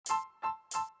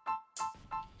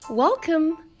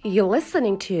Welcome. You're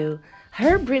listening to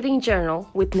Her Breathing Journal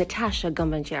with Natasha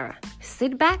Gambanjera.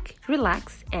 Sit back,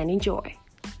 relax, and enjoy.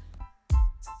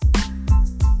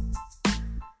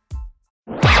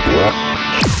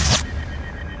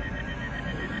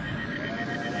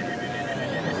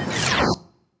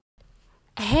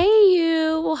 Hey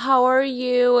you, how are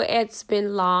you? It's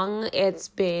been long. It's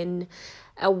been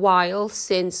a while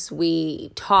since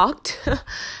we talked.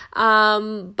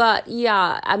 But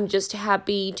yeah, I'm just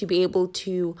happy to be able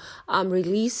to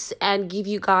release and give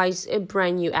you guys a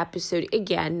brand new episode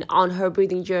again on Her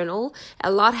Breathing Journal. A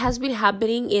lot has been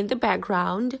happening in the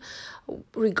background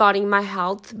regarding my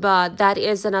health, but that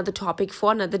is another topic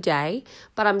for another day.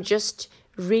 But I'm just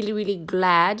really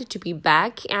glad to be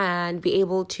back and be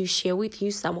able to share with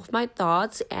you some of my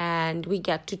thoughts, and we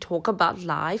get to talk about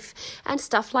life and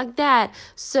stuff like that.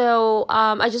 So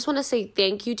I just want to say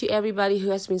thank you to everybody who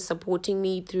has been supporting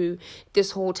me through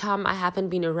this whole time I haven't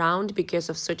been around because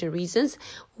of certain reasons,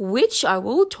 which I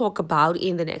will talk about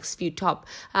in the next few top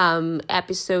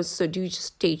episodes. So do just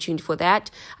stay tuned for that.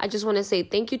 I just want to say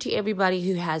thank you to everybody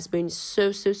who has been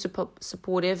so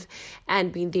supportive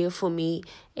and been there for me.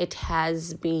 It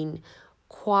has been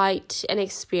quite an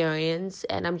experience,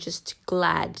 and I'm just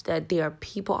glad that there are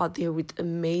people out there with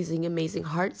amazing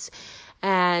hearts.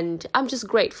 And I'm just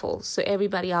grateful. So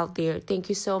everybody out there, thank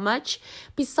you so much.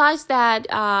 Besides that,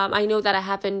 I know that I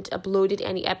haven't uploaded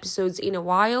any episodes in a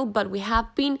while, but we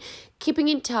have been keeping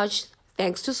in touch.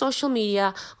 Thanks to social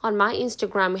media. On my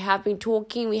Instagram, we have been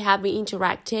talking, we have been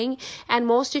interacting, and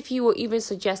most of you were even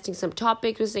suggesting some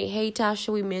topics. We're saying, hey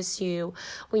Tasha, we miss you.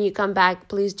 When you come back,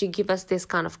 please do give us this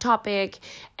kind of topic.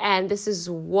 And this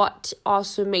is what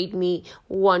also made me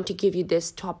want to give you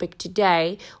this topic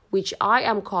today, which I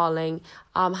am calling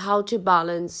how to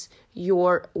balance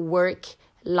your work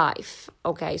life.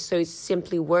 Okay, so it's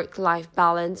simply work-life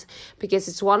balance, because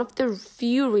it's one of the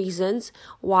few reasons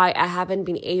why I haven't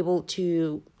been able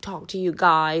to talk to you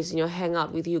guys, hang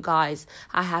out with you guys.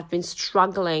 I have been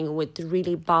struggling with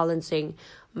really balancing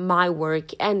my work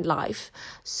and life.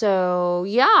 So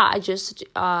yeah, I just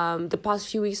the past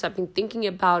few weeks I've been thinking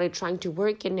about it, trying to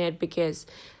work in it, because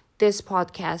this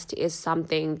podcast is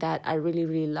something that I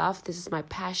really love. This is my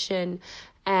passion.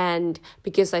 And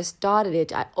because I started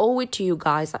it, I owe it to you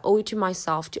guys. I owe it to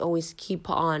myself to always keep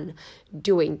on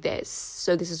doing this.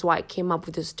 So this is why I came up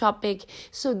with this topic.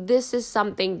 So this is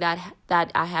something that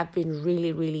I have been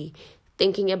really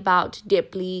thinking about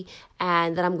deeply,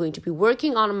 and that I'm going to be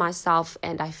working on myself.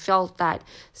 And I felt that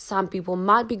some people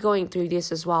might be going through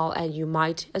this as well, and you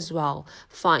might as well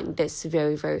find this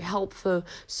very helpful.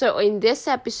 So in this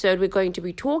episode, we're going to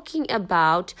be talking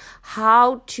about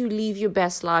how to live your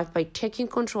best life by taking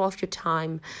control of your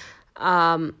time.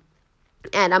 And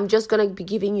I'm just going to be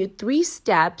giving you 3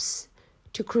 steps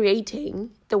to creating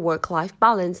the work-life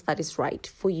balance that is right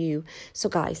for you. So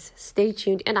guys, stay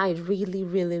tuned. And I really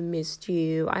missed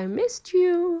you. I missed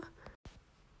you.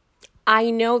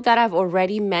 I know that I've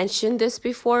already mentioned this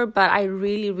before, but I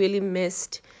really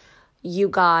missed you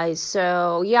guys.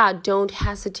 So yeah, don't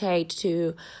hesitate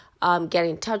to get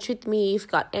in touch with me if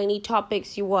you've got any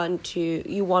topics you want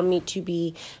me to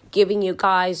be giving you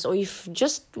guys, or if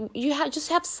you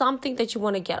have something that you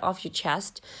want to get off your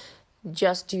chest.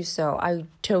 Just do so. I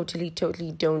totally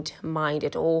don't mind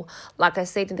at all. Like I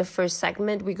said in the first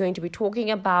segment, we're going to be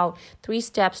talking about 3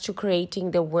 steps to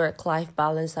creating the work-life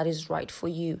balance that is right for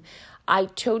you. I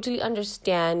totally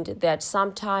understand that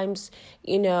sometimes,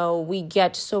 we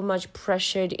get so much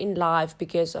pressured in life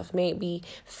because of maybe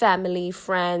family,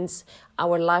 friends,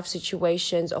 our life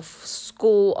situations, of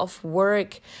school, of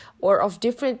work, or of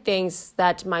different things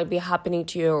that might be happening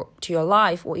to your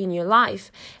life or in your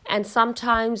life. And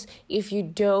sometimes if you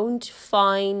don't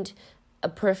find a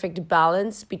perfect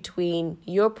balance between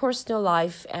your personal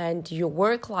life and your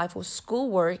work life or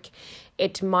school work,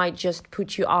 it might just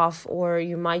put you off, or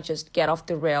you might just get off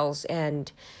the rails,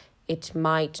 and it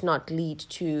might not lead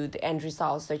to the end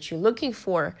results that you're looking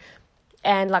for.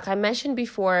 And like I mentioned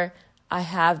before, I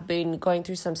have been going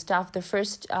through some stuff.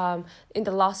 In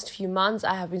the last few months,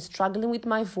 I have been struggling with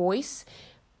my voice,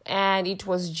 and it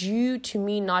was due to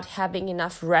me not having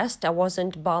enough rest. I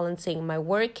wasn't balancing my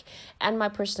work and my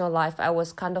personal life. I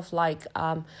was kind of like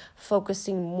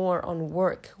focusing more on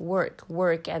work,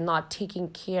 and not taking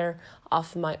care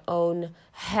of my own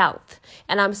health.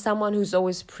 And I'm someone who's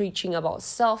always preaching about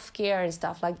self-care and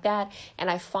stuff like that. And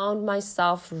I found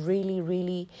myself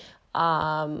really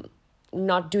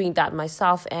not doing that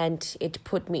myself, and it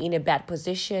put me in a bad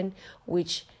position,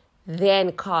 which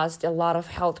then caused a lot of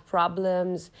health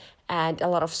problems and a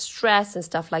lot of stress and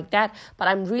stuff like that. But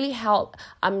I'm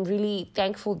really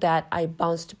thankful that I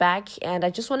bounced back. And I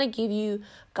just want to give you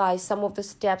guys some of the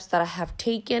steps that I have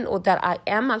taken, or that I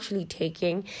am actually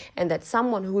taking, and that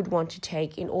someone who would want to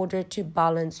take in order to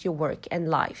balance your work and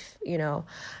life,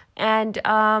 And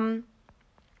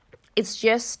it's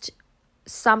just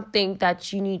something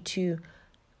that you need to,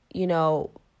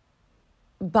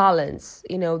 balance.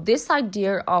 This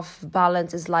idea of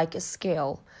balance is like a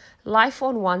scale. Life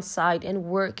on one side and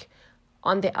work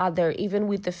on the other, even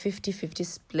with the 50-50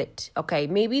 split. Okay,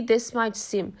 maybe this might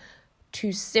seem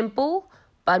too simple,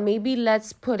 but maybe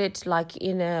let's put it like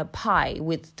in a pie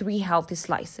with 3 healthy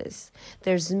slices.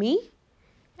 There's me,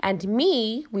 and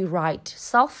me, we write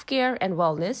self-care and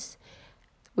wellness.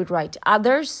 We write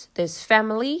others, there's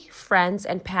family, friends,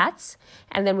 and pets.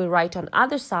 And then we write on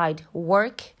other side,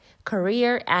 work,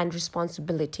 career, and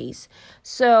responsibilities.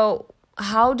 So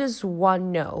how does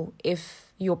one know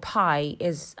if your pie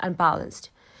is unbalanced?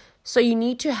 So you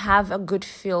need to have a good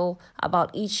feel about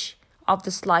each of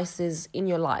the slices in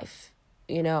your life,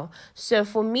 So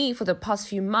for me, for the past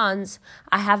few months,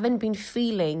 I haven't been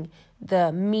feeling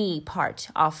the me part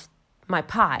of my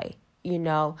pie,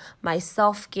 my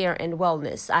self-care and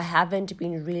wellness. I haven't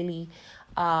been really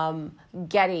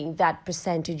getting that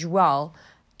percentage well.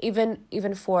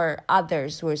 Even for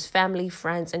others, who is family,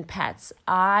 friends, and pets.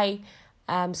 I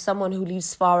am someone who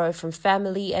lives far away from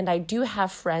family, and I do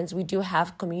have friends. We do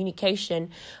have communication,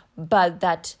 but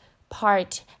that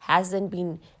part hasn't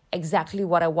been exactly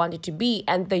what I want it to be.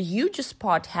 And the hugest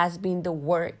part has been the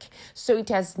work. So it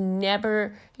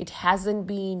hasn't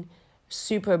been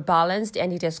super balanced,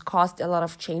 and it has caused a lot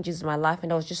of changes in my life.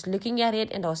 And I was just looking at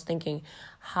it and I was thinking,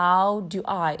 how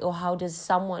does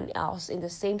someone else in the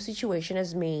same situation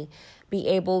as me be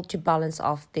able to balance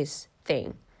off this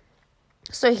thing?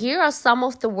 So here are some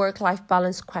of the work-life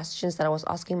balance questions that I was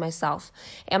asking myself.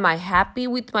 Am I happy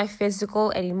with my physical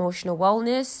and emotional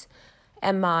wellness?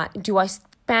 Do I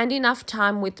spend enough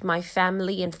time with my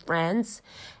family and friends?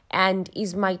 And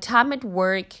is my time at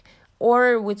work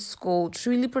or with school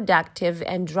truly productive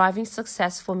and driving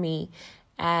success for me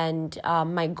and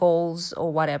my goals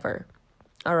or whatever?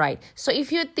 All right. So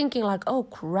if you're thinking like, oh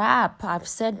crap, I've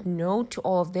said no to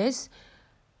all of this,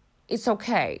 it's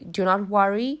okay. Do not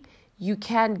worry. You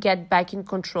can get back in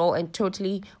control and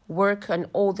totally work on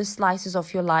all the slices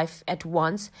of your life at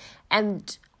once.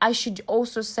 And I should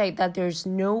also say that there's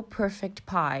no perfect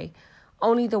pie,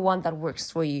 only the one that works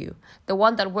for you. The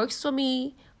one that works for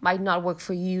me might not work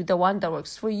for you. The one that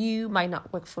works for you might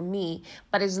not work for me.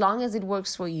 But as long as it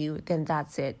works for you, then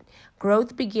that's it.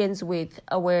 Growth begins with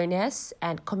awareness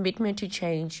and commitment to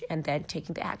change, and then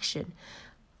taking the action.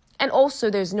 And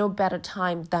also, there's no better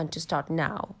time than to start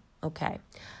now. Okay.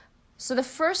 So the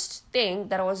first thing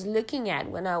that I was looking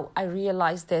at when I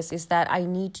realized this is that I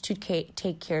need to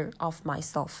take care of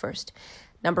myself first.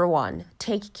 Number 1,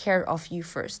 take care of you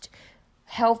first.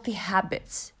 Healthy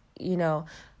habits, you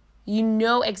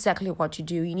know exactly what to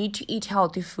do. You need to eat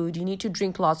healthy food. You need to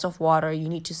drink lots of water. You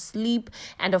need to sleep.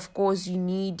 And of course, you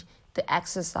need the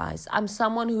exercise. I'm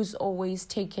someone who's always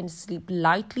taken sleep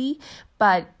lightly,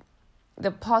 but the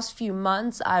past few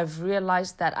months, I've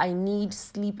realized that I need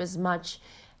sleep as much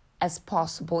as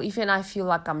possible. Even I feel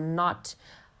like I'm not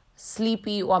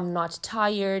sleepy or I'm not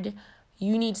tired,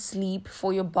 you need sleep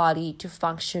for your body to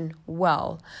function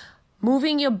well.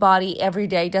 Moving your body every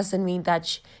day doesn't mean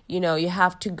that, you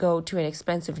have to go to an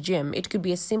expensive gym. It could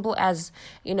be as simple as,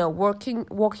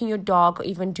 walking your dog, or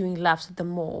even doing laps at the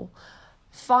mall.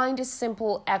 Find a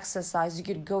simple exercise. You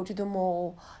could go to the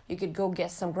mall, you could go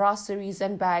get some groceries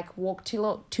and back, walk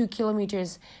 2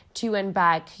 kilometers to and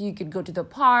back. You could go to the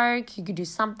park, you could do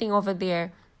something over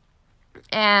there.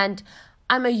 And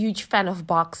I'm a huge fan of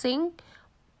boxing.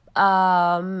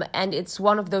 And it's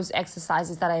one of those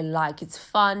exercises that I like. It's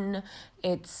fun.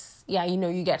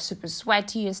 You get super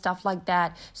sweaty and stuff like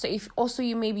that. So if also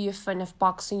you maybe a fan of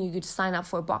boxing, you could sign up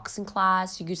for a boxing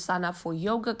class. You could sign up for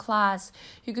yoga class.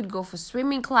 You could go for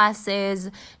swimming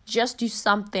classes. Just do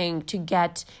something to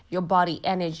get your body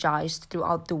energized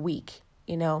throughout the week,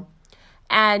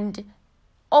 And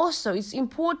also, it's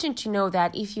important to know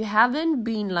that if you haven't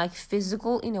been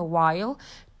physical in a while,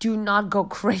 do not go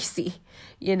crazy,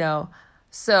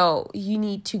 So you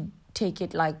need to take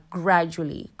it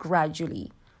gradually.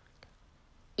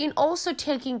 In also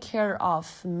taking care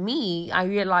of me, I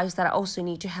realized that I also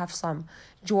need to have some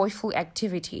joyful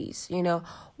activities,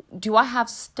 Do I have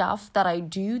stuff that I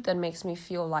do that makes me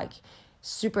feel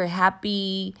super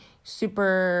happy,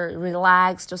 super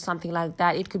relaxed or something like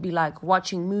that. It could be like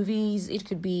watching movies, it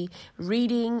could be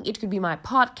reading, it could be my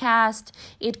podcast,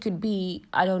 it could be,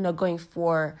 I don't know, going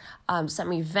for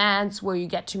some events where you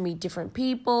get to meet different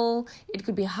people, it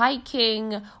could be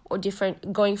hiking or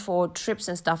going for trips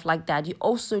and stuff like that. You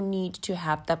also need to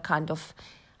have that kind of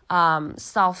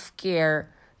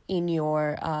self-care in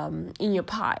your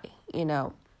pie, you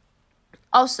know.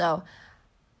 Also,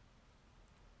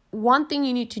 one thing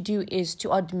you need to do is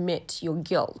to admit your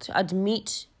guilt.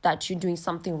 Admit that you're doing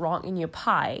something wrong in your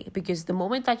pie, because the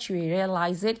moment that you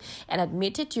realize it and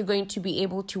admit it, you're going to be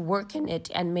able to work in it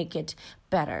and make it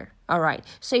better. All right.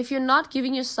 So if you're not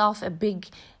giving yourself a big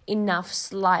enough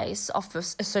slice of a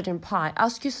certain pie,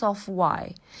 ask yourself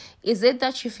why. Is it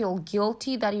that you feel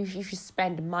guilty that if you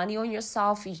spend money on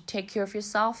yourself, you take care of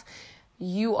yourself,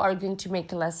 you are going to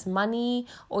make less money,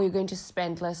 or you're going to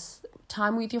spend less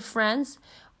time with your friends?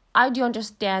 I do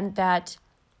understand that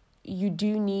you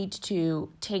do need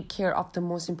to take care of the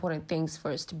most important things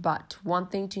first. But one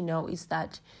thing to know is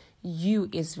that you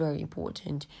is very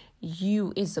important.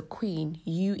 You is a queen.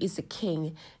 You is a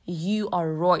king. You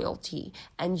are royalty.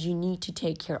 And you need to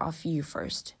take care of you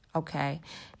first. Okay?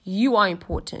 You are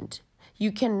important.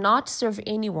 You cannot serve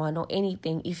anyone or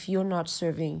anything if you're not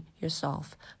serving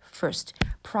yourself first.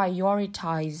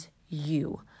 Prioritize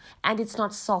you. And it's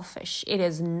not selfish. It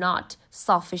is not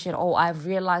selfish at all. I've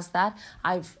realized that.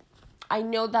 I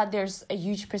know that there's a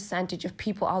huge percentage of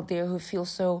people out there who feel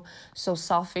so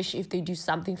selfish if they do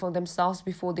something for themselves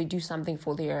before they do something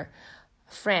for their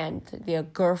friend, their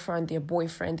girlfriend, their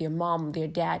boyfriend, their mom, their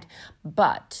dad.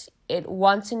 But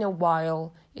once in a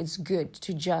while, it's good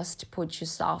to just put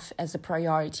yourself as a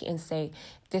priority and say,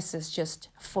 this is just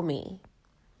for me.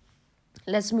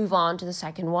 Let's move on to the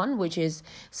second one, which is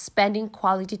spending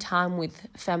quality time with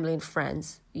family and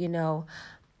friends. You know,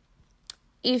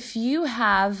 if you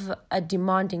have a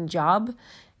demanding job,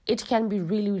 it can be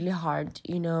really, really hard,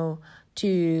 you know,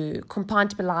 to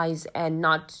compartmentalize and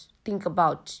not think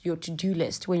about your to-do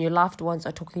list when your loved ones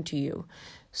are talking to you.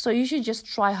 So you should just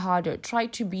try harder. Try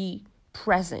to be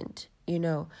present, you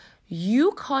know.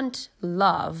 You can't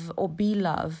love or be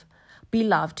loved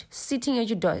sitting at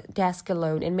your desk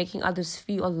alone and making others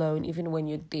feel alone even when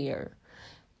you're there.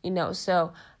 You know,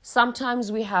 so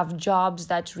sometimes we have jobs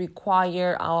that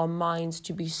require our minds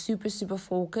to be super, super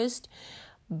focused.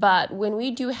 But when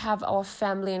we do have our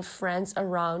family and friends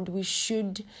around, we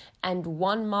should and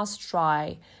one must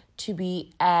try to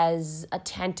be as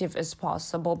attentive as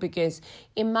possible, because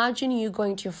imagine you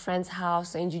going to your friend's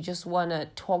house and you just want to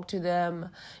talk to them,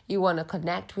 you want to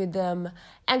connect with them,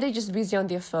 and they're just busy on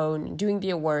their phone doing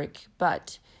their work,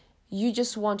 but you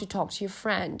just want to talk to your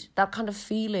friend. That kind of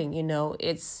feeling, you know,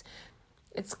 it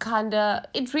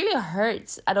really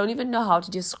hurts. I don't even know how to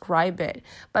describe it.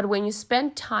 But when you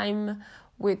spend time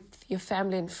with your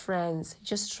family and friends,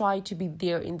 just try to be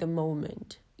there in the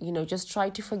moment. You know, just try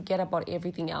to forget about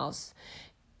everything else.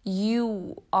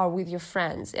 You are with your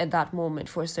friends at that moment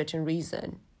for a certain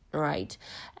reason, right?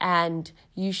 And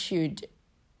you should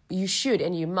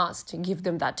and you must give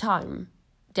them that time,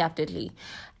 definitely.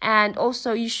 And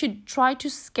also, you should try to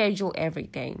schedule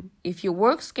everything. If your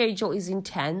work schedule is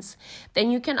intense, then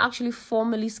you can actually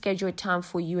formally schedule a time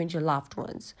for you and your loved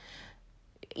ones.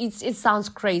 It sounds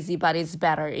crazy, but it's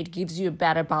better. It gives you a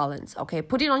better balance, okay?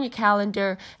 Put it on your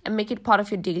calendar and make it part of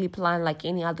your daily plan like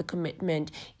any other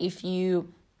commitment. If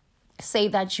you say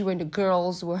that you and the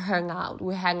girls will hang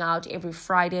out every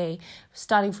Friday,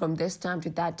 starting from this time to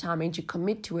that time, and you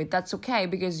commit to it, that's okay,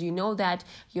 because you know that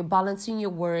you're balancing your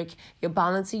work, you're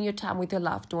balancing your time with your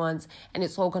loved ones, and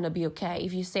it's all going to be okay.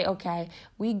 If you say, okay,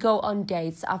 we go on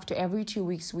dates after every 2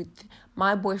 weeks with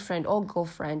my boyfriend or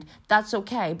girlfriend, that's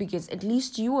okay, because at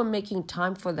least you are making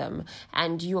time for them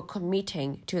and you're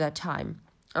committing to that time.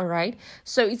 All right.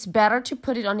 So it's better to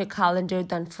put it on your calendar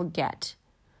than forget.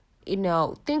 You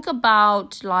know, think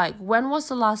about like, when was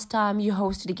the last time you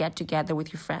hosted a get together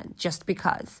with your friend just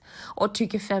because, or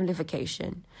took your family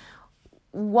vacation?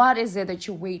 What is it that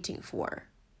you're waiting for?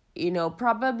 You know,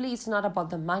 probably it's not about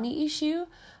the money issue,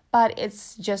 but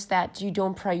it's just that you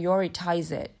don't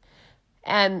prioritize it.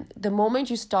 And the moment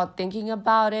you start thinking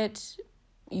about it,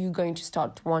 you're going to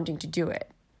start wanting to do it.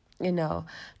 You know,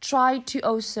 try to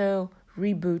also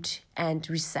reboot and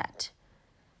reset.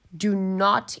 Do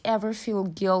not ever feel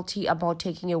guilty about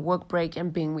taking a work break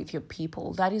and being with your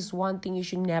people. That is one thing you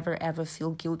should never ever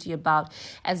feel guilty about.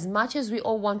 As much as we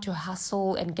all want to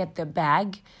hustle and get the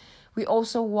bag, we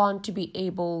also want to be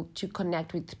able to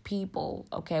connect with people,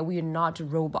 okay? We are not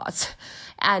robots.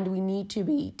 And we need to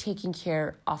be taking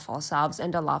care of ourselves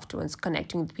and our loved ones,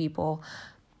 connecting with people.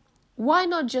 why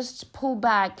not just pull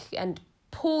back and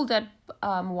pull that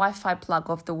Wi-Fi plug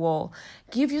off the wall?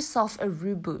 Give yourself a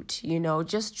reboot,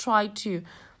 just try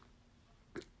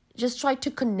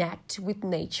to connect with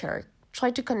nature. Try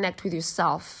to connect with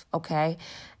yourself, okay?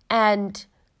 And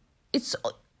it's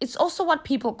also what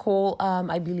people call,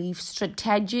 I believe,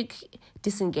 strategic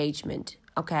disengagement,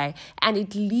 okay? And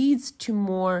it leads to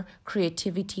more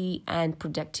creativity and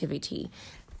productivity.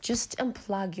 Just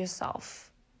unplug yourself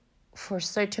for a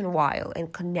certain while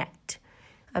and connect.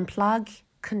 Unplug,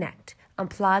 connect.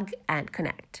 Unplug and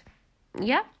connect.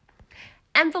 Yeah?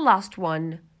 And the last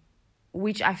one,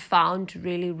 which I found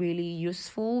really, really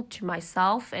useful to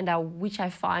myself and which I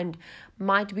find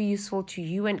might be useful to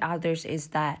you and others, is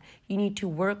that you need to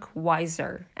work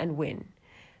wiser and win.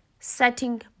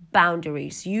 Setting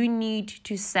boundaries. You need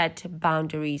to set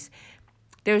boundaries.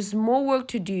 There's more work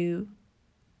to do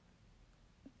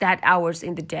than hours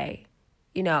in the day.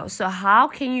 So how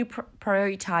can you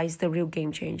prioritize the real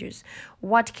game changers?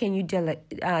 What can you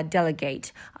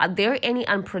delegate? Are there any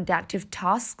unproductive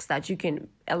tasks that you can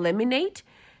eliminate?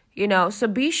 So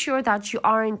be sure that you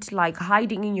aren't like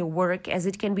hiding in your work, as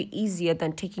it can be easier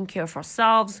than taking care of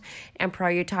ourselves and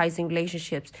prioritizing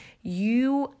relationships.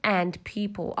 You and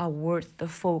people are worth the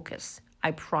focus.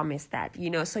 I promise that,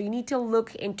 so you need to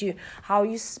look into how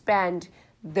you spend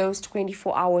those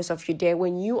 24 hours of your day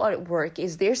when you are at work.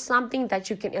 Is there something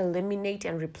that you can eliminate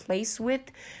and replace with?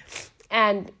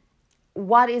 And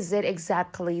what is it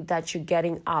exactly that you're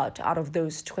getting out of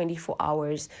those 24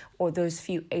 hours or those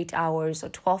few 8 hours or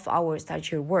 12 hours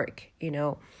that you work,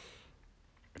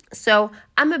 So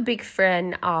I'm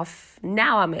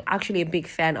actually a big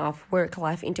fan of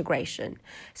work-life integration.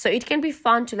 So it can be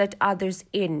fun to let others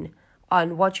in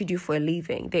on what you do for a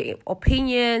living. The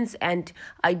opinions and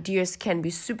ideas can be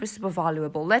super, super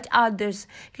valuable. Let others,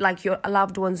 like your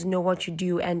loved ones, know what you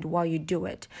do and why you do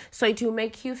it. So it will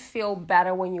make you feel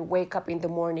better when you wake up in the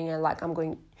morning and like, I'm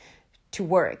going to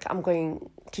work, I'm going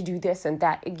to do this and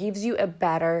that. It gives you a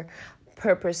better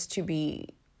purpose to be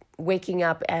waking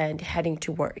up and heading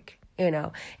to work.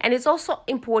 And it's also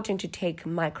important to take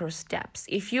micro steps.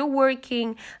 If you're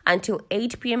working until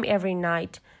 8 p.m. every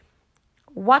night,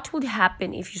 what would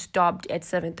happen if you stopped at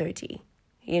 7:30?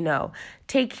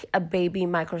 Take a baby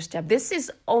micro step. This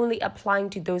is only applying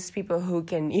to those people who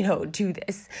can, do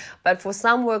this. But for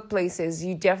some workplaces,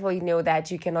 you definitely know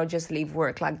that you cannot just leave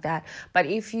work like that. But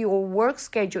if your work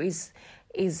schedule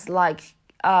is like,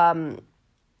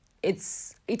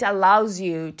 it allows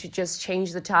you to just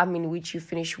change the time in which you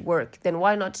finish work, then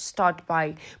why not start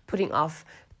by putting off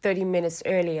 30 minutes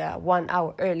earlier, 1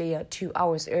 hour earlier, 2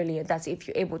 hours earlier? That's if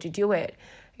you're able to do it,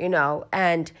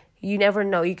 and you never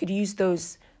know. You could use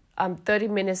those 30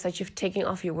 minutes that you've taken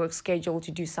off your work schedule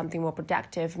to do something more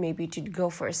productive, maybe to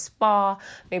go for a spa,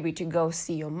 maybe to go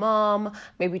see your mom,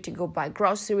 maybe to go buy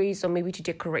groceries, or maybe to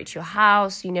decorate your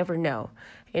house. You never know,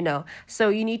 So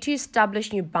you need to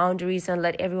establish new boundaries and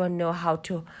let everyone know how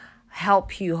to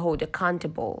help you hold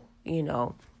accountable,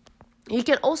 You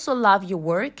can also love your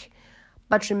work,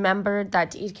 but remember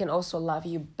that it can also love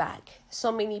you back.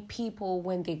 So many people,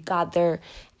 when they gather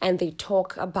and they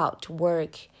talk about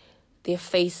work, their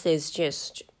faces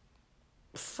just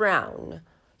frown.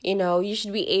 You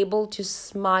should be able to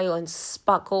smile and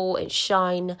sparkle and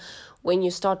shine when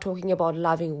you start talking about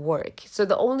loving work. So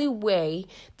the only way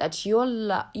that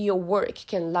your work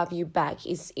can love you back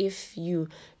is if you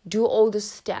do all the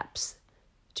steps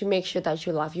to make sure that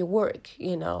you love your work,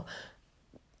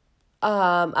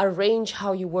 arrange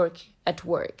how you work at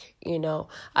work,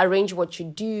 arrange what you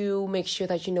do, make sure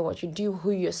that you know what you do,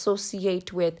 who you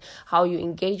associate with, how you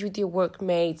engage with your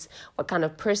workmates, what kind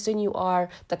of person you are,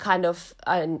 the kind of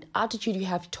attitude you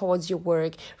have towards your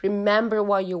work. Remember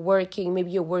while you're working,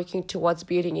 maybe you're working towards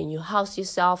building a new house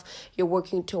yourself, you're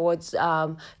working towards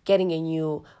getting a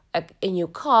new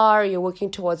car, you're working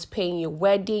towards paying your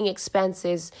wedding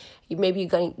expenses, maybe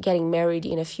you're getting married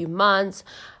in a few months.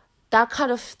 That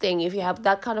kind of thing, if you have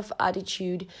that kind of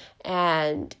attitude,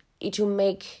 and it will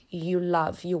make you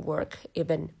love your work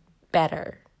even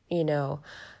better,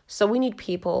 So we need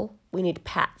people, we need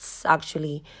pets,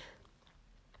 actually.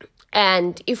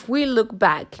 And if we look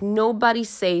back, nobody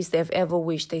says they've ever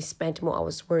wished they spent more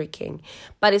hours working.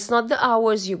 But it's not the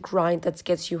hours you grind that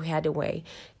gets your head away.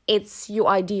 It's your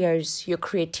ideas, your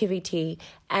creativity,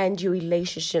 and your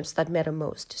relationships that matter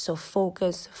most. So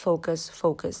focus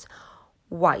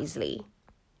wisely.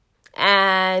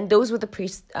 And those were the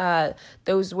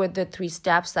 3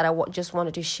 steps that I just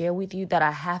wanted to share with you, that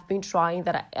I have been trying,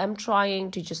 that I am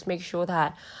trying to just make sure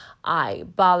that I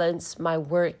balance my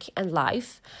work and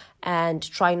life and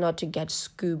try not to get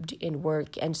scooped in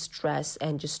work and stress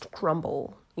and just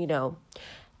crumble.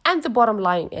 And the bottom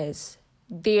line is,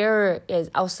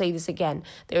 I'll say this again,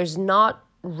 there's not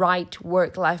right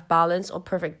work-life balance or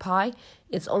perfect pie.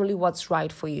 It's only what's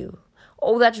right for you.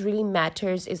 All that really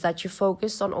matters is that you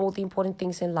focus on all the important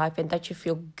things in life and that you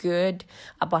feel good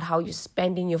about how you're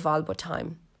spending your valuable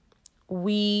time.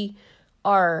 We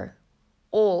are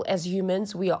all, as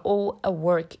humans, we are all a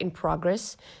work in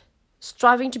progress.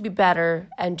 Striving to be better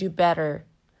and do better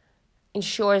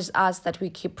ensures us that we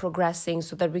keep progressing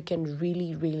so that we can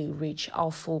really, really reach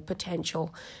our full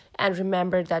potential. And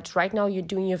remember that right now you're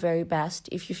doing your very best.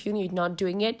 If you feel you're not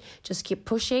doing it, just keep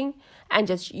pushing, and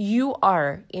just you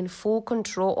are in full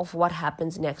control of what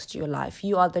happens next to your life.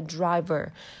 You are the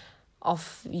driver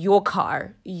of your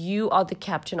car. You are the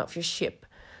captain of your ship.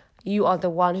 You are the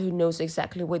one who knows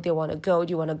exactly where they want to go.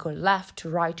 Do you want to go left,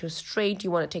 right, or straight? Do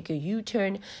you want to take a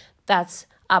U-turn? That's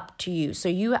up to you. So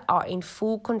you are in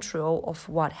full control of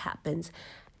what happens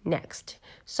next.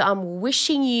 So I'm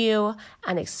wishing you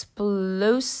an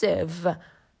explosive,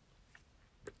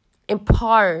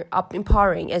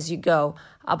 empowering as you go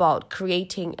about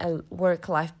creating a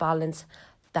work-life balance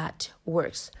that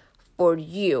works for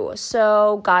you.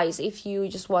 So guys, if you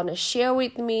just want to share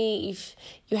with me, if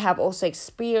you have also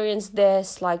experienced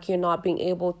this, like you're not being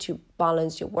able to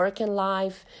balance your work and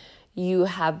life, you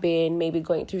have been maybe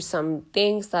going through some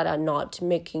things that are not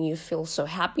making you feel so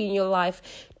happy in your life,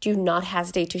 do not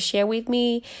hesitate to share with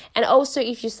me. And also,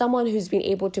 if you're someone who's been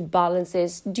able to balance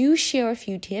this, do share a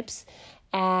few tips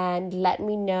and let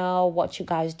me know what you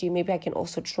guys do. Maybe I can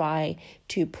also try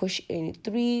to push in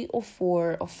 3 or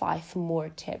 4 or 5 more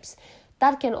tips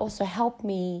that can also help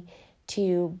me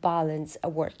to balance a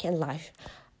work and life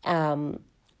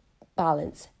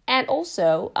balance. And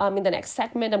also, in the next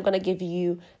segment, I'm going to give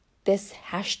you this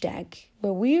hashtag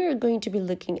where we're going to be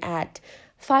looking at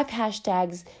 5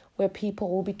 hashtags where people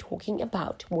will be talking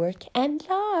about work and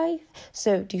life.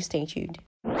 So do stay tuned.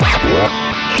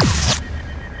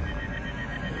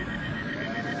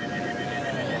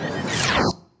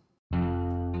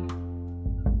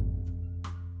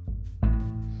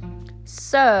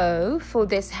 So for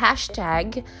this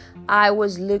hashtag, I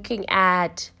was looking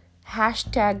at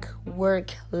hashtag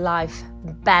work-life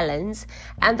balance,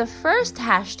 and the first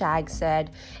hashtag said,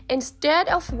 instead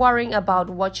of worrying about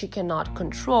what you cannot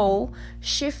control,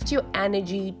 shift your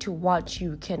energy to what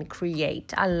you can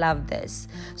create. I love this.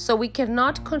 So we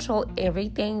cannot control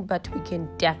everything, but we can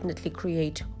definitely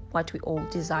create what we all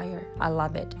desire. I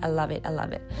love it. I love it. I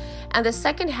love it. And the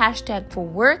second hashtag for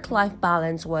work-life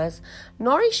balance was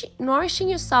nourishing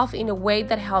yourself in a way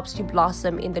that helps you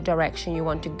blossom in the direction you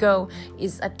want to go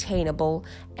is attainable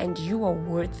and you are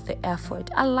worth the effort.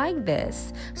 I like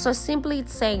this. So simply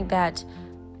it's saying that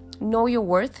know your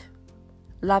worth,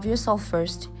 love yourself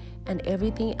first, and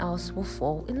everything else will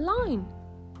fall in line.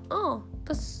 Oh,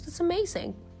 that's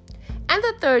amazing. And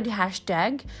the third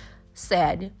hashtag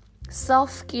said,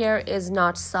 self-care is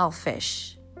not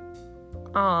selfish.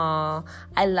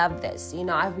 I love this.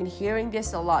 I've been hearing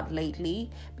this a lot lately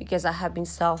because I have been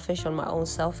selfish on my own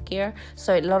self-care.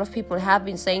 So a lot of people have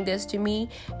been saying this to me,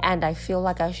 and I feel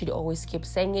like I should always keep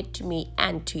saying it to me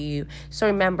and to you. So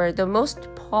remember, the most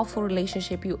powerful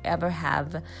relationship you ever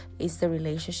have is the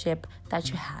relationship that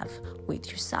you have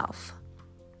with yourself.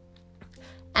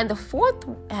 And the fourth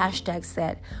hashtag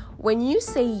said, when you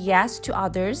say yes to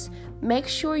others, make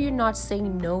sure you're not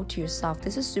saying no to yourself.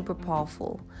 This is super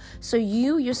powerful. So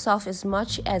you yourself, as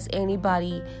much as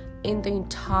anybody in the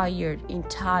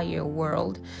entire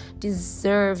world,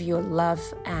 deserve your love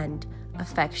and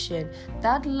affection.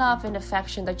 That love and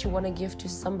affection that you want to give to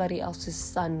somebody else's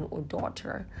son or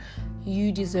daughter,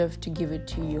 you deserve to give it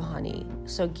to you, honey.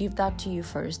 So give that to you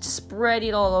first. Spread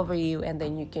it all over you, and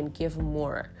then you can give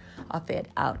more of it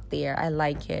out there. I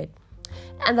like it.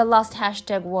 And the last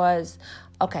hashtag was,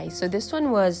 okay, so this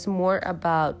one was more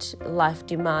about life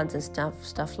demands and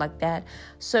stuff like that.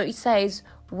 So it says,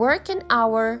 work an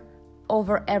hour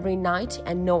over every night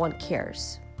and no one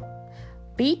cares.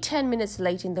 Be 10 minutes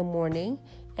late in the morning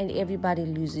and everybody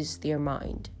loses their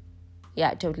mind.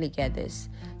 Yeah, I totally get this.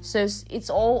 So it's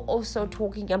all also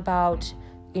talking about,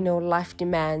 life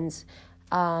demands,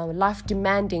 life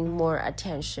demanding more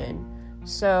attention.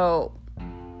 So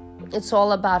it's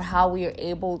all about how we are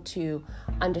able to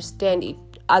understand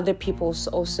other people's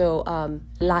also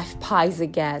life pies, I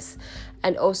guess,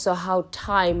 and also how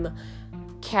time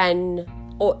can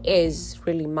or is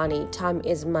really money. Time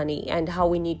is money, and how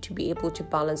we need to be able to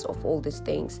balance off all these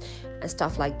things and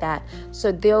stuff like that.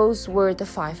 So those were the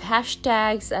 5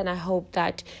 hashtags, and I hope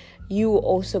that you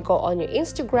also go on your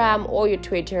Instagram or your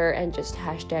Twitter and just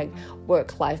hashtag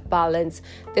work-life balance.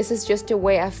 This is just a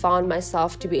way I found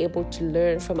myself to be able to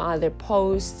learn from other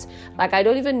posts. Like, I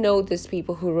don't even know these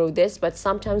people who wrote this, but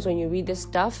sometimes when you read this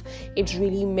stuff, it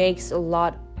really makes a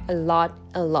lot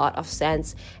of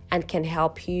sense and can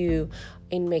help you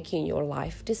in making your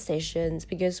life decisions,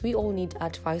 because we all need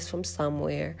advice from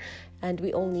somewhere, and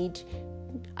we all need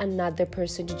another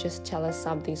person to just tell us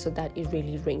something so that it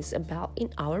really rings a bell in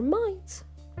our minds.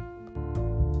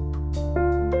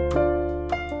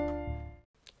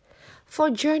 For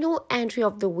journal entry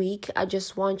of the week, I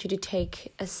just want you to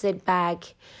take a sit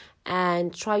back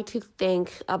and try to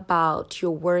think about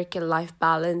your work and life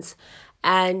balance,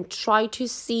 and try to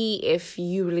see if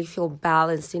you really feel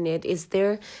balanced in it. Is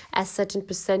there a certain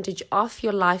percentage of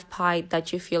your life pie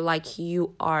that you feel like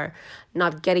you are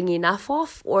not getting enough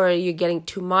of, or you're getting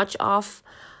too much of?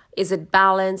 Is it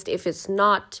balanced? If it's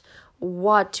not,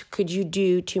 what could you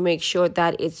do to make sure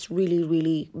that it's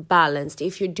really balanced?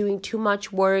 If you're doing too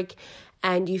much work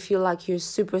and you feel like you're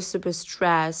super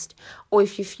stressed, or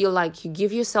if you feel like you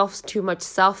give yourself too much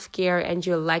self-care and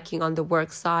you're lacking on the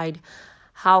work side,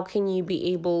 how can you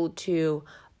be able to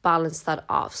balance that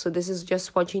off? So this is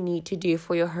just what you need to do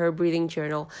for your Her Breathing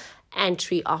Journal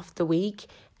entry of the week,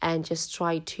 and just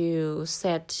try to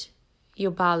set your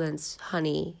balance,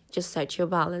 honey. Just set your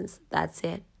balance. That's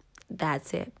it.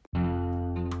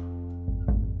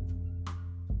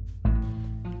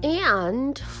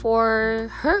 And for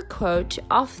her quote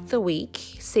of the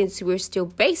week, since we're still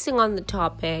basing on the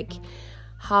topic,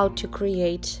 how to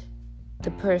create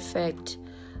the perfect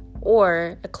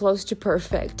or a close to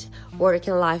perfect work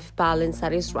and life balance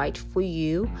that is right for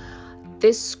you.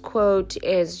 This quote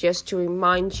is just to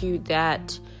remind you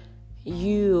that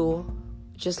you,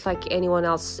 just like anyone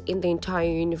else in the entire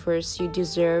universe, you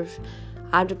deserve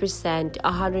 100%,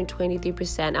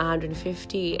 123%,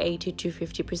 150, 80 to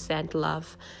 50%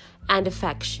 love and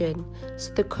affection.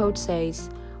 So the quote says,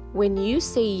 when you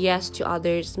say yes to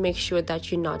others, make sure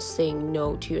that you're not saying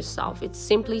no to yourself. It's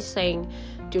simply saying,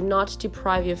 do not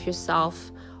deprive of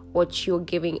yourself what you're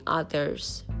giving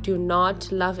others. Do not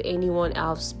love anyone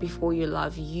else before you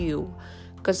love you.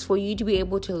 Because for you to be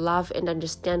able to love and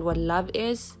understand what love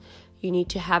is, you need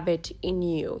to have it in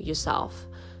you, yourself.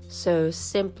 So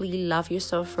simply love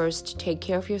yourself first, take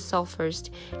care of yourself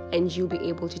first, and you'll be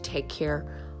able to take care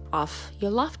of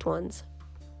your loved ones.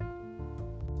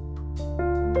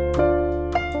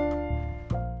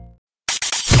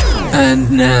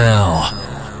 And now,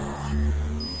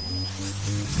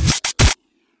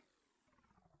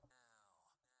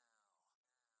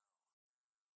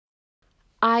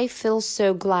 I feel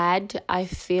so glad. I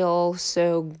feel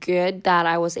so good that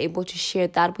I was able to share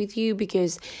that with you,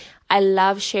 because I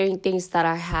love sharing things that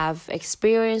I have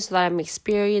experienced, that I'm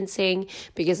experiencing,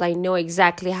 because I know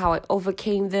exactly how I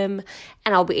overcame them,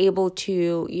 and I'll be able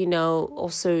to,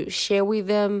 also share with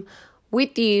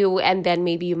you, and then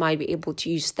maybe you might be able to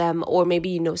use them, or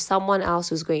maybe someone else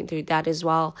who's going through that as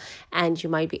well, and you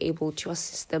might be able to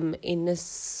assist them in a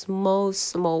small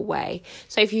way.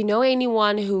 So if you know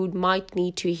anyone who might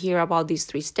need to hear about these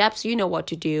 3 steps, you know what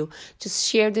to do. Just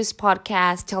share this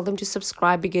podcast, tell them to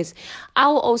subscribe, because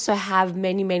I'll also have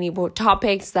many more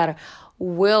topics that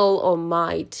will or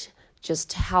might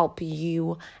just help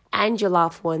you and your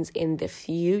loved ones in the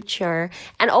future.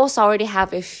 And also I already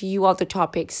have a few other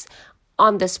topics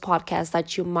on this podcast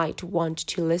that you might want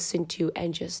to listen to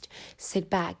and just sit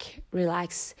back,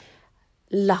 relax,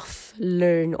 laugh,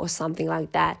 learn, or something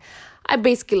like that. I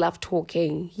basically love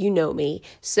talking, you know me.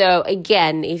 So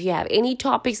again, if you have any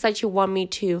topics that you want me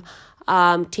to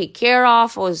take care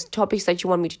of, or topics that you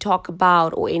want me to talk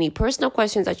about, or any personal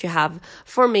questions that you have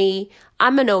for me,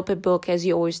 I'm an open book, as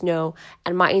you always know,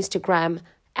 and my Instagram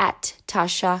at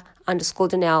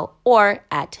Tasha_Donnell or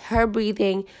at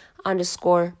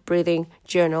HerBreathing_breathing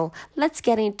journal. Let's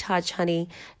get in touch, honey.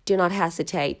 Do not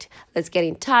hesitate. Let's get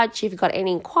in touch. If you got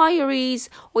any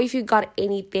inquiries, or if you got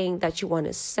anything that you want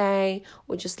to say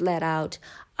or just let out,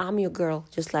 I'm your girl.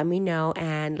 Just let me know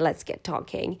and let's get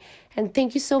talking. And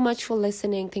thank you so much for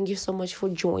listening. Thank you so much for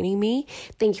joining me.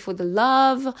 Thank you for the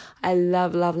love. I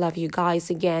love you guys.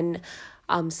 Again,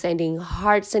 I'm sending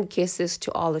hearts and kisses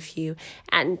to all of you.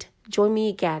 And join me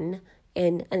again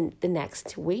in the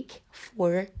next week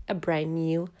for a brand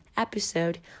new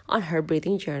episode on Her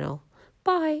Breathing Journal.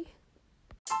 Bye.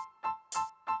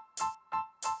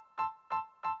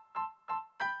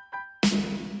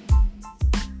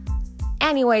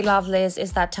 Anyway, lovelies,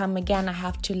 it's that time again. I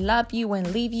have to love you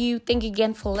and leave you. Thank you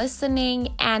again for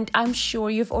listening. And I'm sure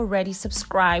you've already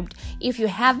subscribed. If you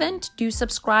haven't, do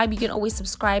subscribe. You can always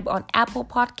subscribe on Apple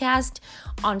Podcast,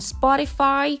 on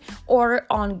Spotify, or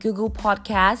on Google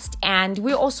Podcast. And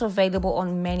we're also available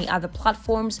on many other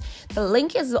platforms. The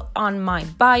link is on my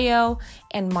bio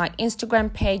and my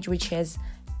Instagram page, which is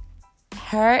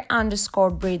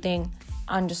her_breathing_journal.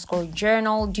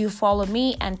 Do follow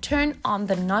me and turn on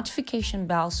the notification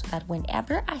bell so that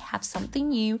whenever I have something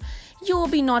new, you will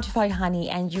be notified, honey,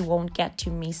 and you won't get to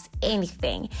miss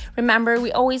anything. Remember,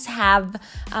 we always have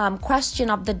question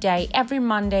of the day every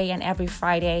Monday and every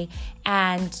Friday,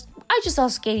 and I just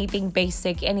ask anything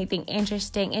basic, anything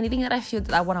interesting, anything that I feel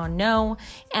that I want to know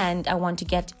and I want to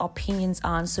get opinions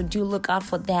on. So do look out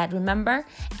for that. Remember,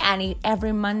 and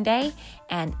every Monday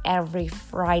and every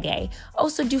Friday.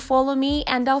 Also, do follow me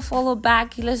and I'll follow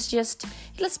back.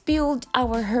 Let's build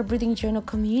our Her Breathing Journal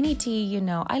community.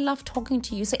 I love talking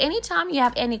to you. So anytime you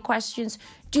have any questions,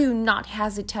 do not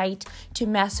hesitate to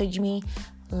message me.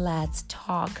 Let's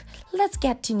talk. Let's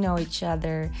get to know each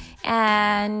other.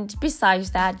 And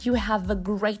besides that, you have a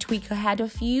great week ahead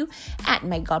of you. And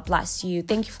may God bless you.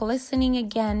 Thank you for listening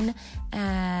again.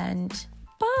 And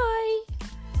bye.